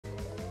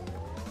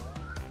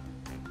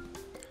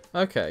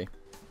Okay.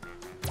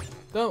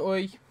 Don't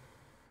worry.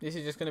 This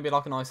is just going to be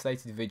like an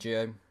isolated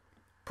video.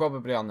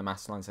 Probably on the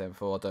Masterline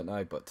 74, I don't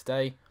know. But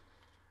today,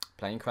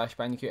 playing Crash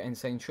Bandicoot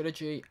Sane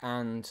Trilogy.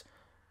 And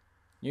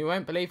you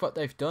won't believe what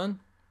they've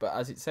done. But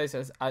as it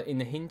says in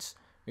the hint,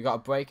 we got to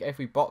break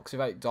every box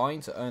without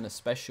dying to earn a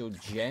special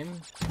gem.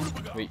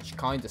 Which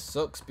kind of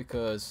sucks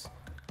because,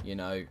 you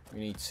know, we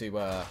need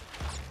to,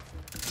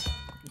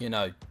 you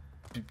know,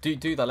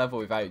 do the level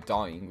without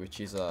dying.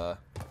 Which is,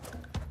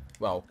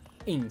 well,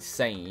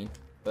 insane.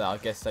 But I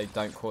guess they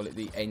don't call it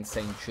the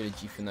Sane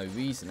Trilogy for no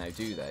reason now,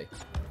 do they?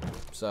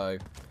 So,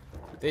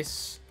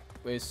 this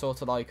is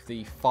sort of like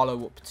the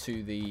follow-up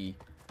to the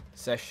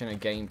session of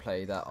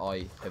gameplay that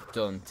I have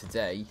done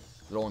today,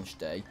 launch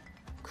day,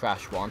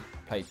 Crash 1,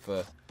 played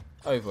for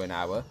over an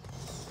hour,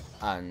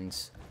 and,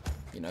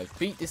 you know,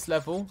 beat this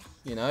level,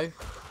 you know,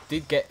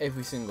 did get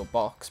every single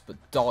box, but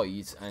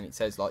died, and it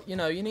says, like, you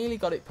know, you nearly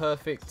got it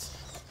perfect,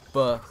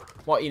 but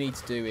what you need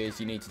to do is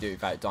you need to do it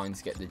without dying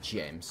to get the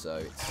gem. So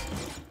it's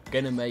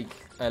going to make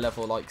a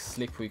level like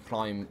Slippery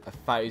Climb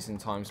 1,000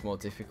 times more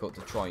difficult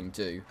to try and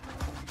do.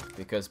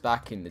 Because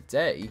back in the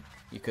day,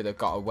 you could have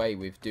got away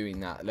with doing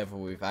that level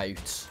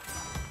without,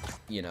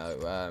 you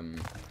know,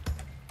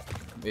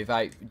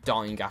 without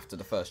dying after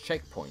the first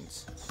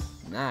checkpoint.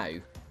 Now,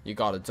 you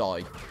got to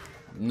die.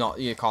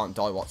 You can't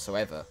die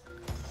whatsoever.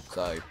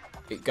 So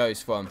it goes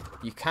from,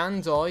 you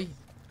can die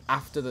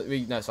after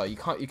the, no, sorry,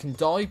 you can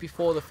die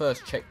before the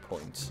first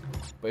checkpoint,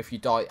 but if you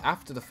die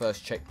after the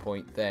first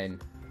checkpoint, then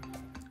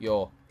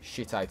you're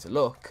shit out of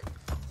luck.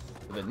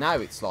 But then now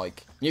it's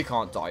like, you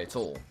can't die at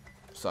all.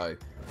 So,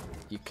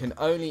 you can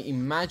only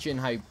imagine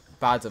how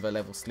bad of a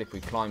level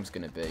Slippery Climb's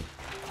going to be.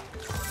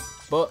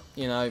 But,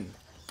 you know,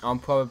 I'm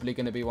probably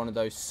going to be one of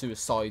those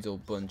suicidal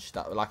bunch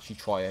that will actually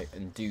try it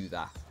and do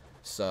that.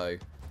 So,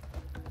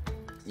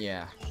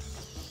 yeah.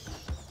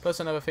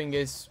 Plus another thing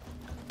is,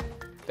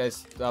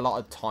 there's a lot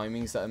of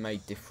timings that are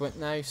made different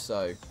now.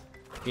 So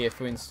here,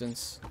 for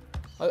instance,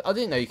 I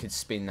didn't know you could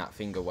spin that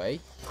thing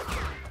away,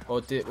 or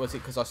was it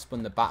because I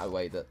spun the bat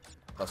away that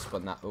I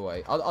spun that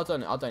away? I don't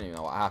know. I don't even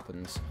know what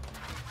happens.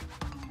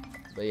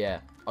 But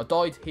yeah, I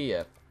died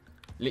here,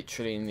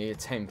 literally in the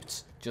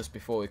attempt just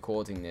before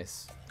recording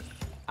this,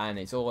 and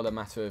it's all a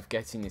matter of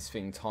getting this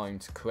thing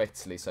timed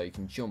correctly so you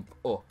can jump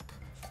up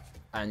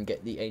and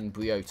get the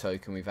embryo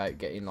token without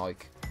getting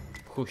like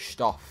pushed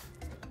off.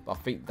 But I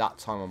think that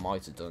time I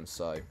might have done,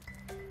 so,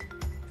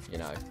 you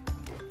know.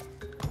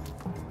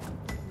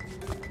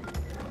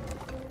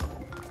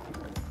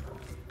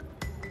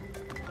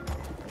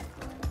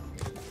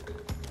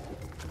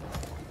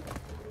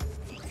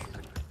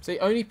 See,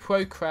 only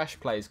pro Crash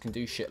players can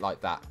do shit like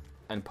that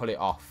and pull it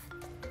off.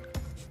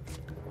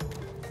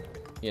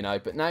 You know,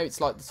 but now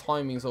it's like the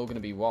timing's all going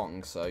to be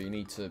wrong, so you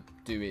need to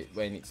do it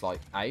when it's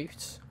like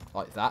out,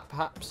 like that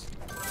perhaps.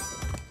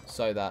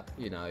 So that,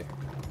 you know,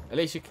 at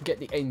least you can get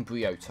the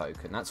embryo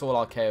token. That's all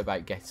I care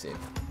about getting.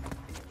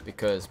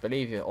 Because,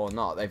 believe it or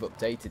not, they've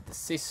updated the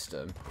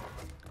system.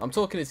 I'm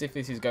talking as if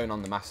this is going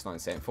on the Masterline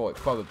 74. It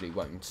probably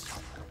won't.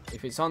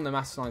 If it's on the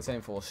Masterline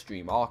 74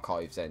 stream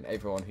archives, then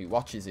everyone who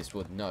watches this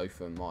would know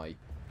from my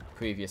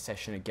previous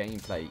session of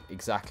gameplay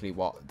exactly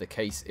what the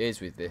case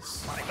is with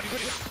this.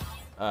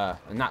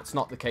 And that's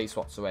not the case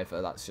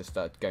whatsoever. That's just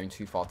going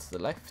too far to the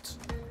left.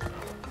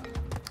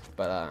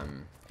 But,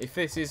 if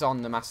this is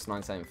on the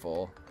Masterline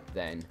 74,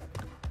 then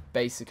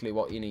basically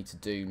what you need to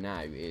do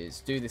now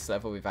is do this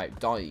level without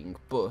dying,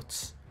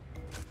 but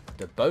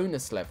the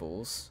bonus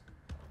levels,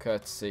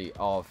 courtesy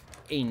of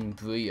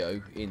embryo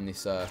in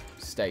this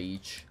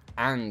stage,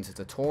 and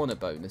the Torna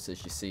bonus,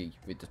 as you see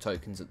with the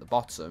tokens at the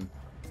bottom,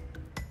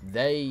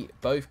 they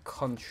both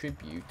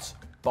contribute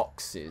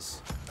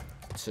boxes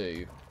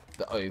to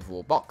the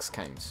overall box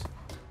count.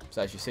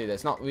 So as you see,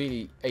 there's not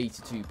really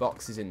 82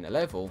 boxes in the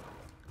level.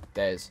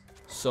 There's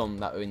some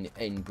that are in the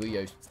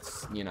embryo,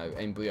 you know,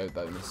 embryo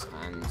bonus,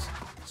 and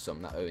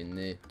some that are in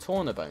the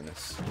Torna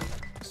bonus.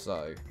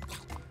 So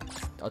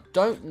I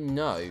don't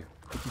know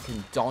if you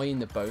can die in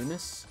the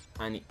bonus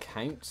and it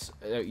counts.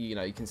 You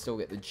know, you can still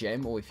get the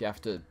gem, or if you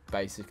have to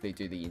basically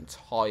do the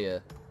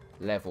entire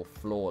level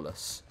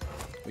flawless,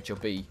 which will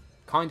be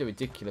kind of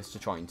ridiculous to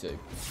try and do.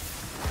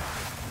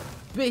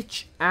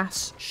 Bitch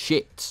ass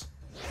shit.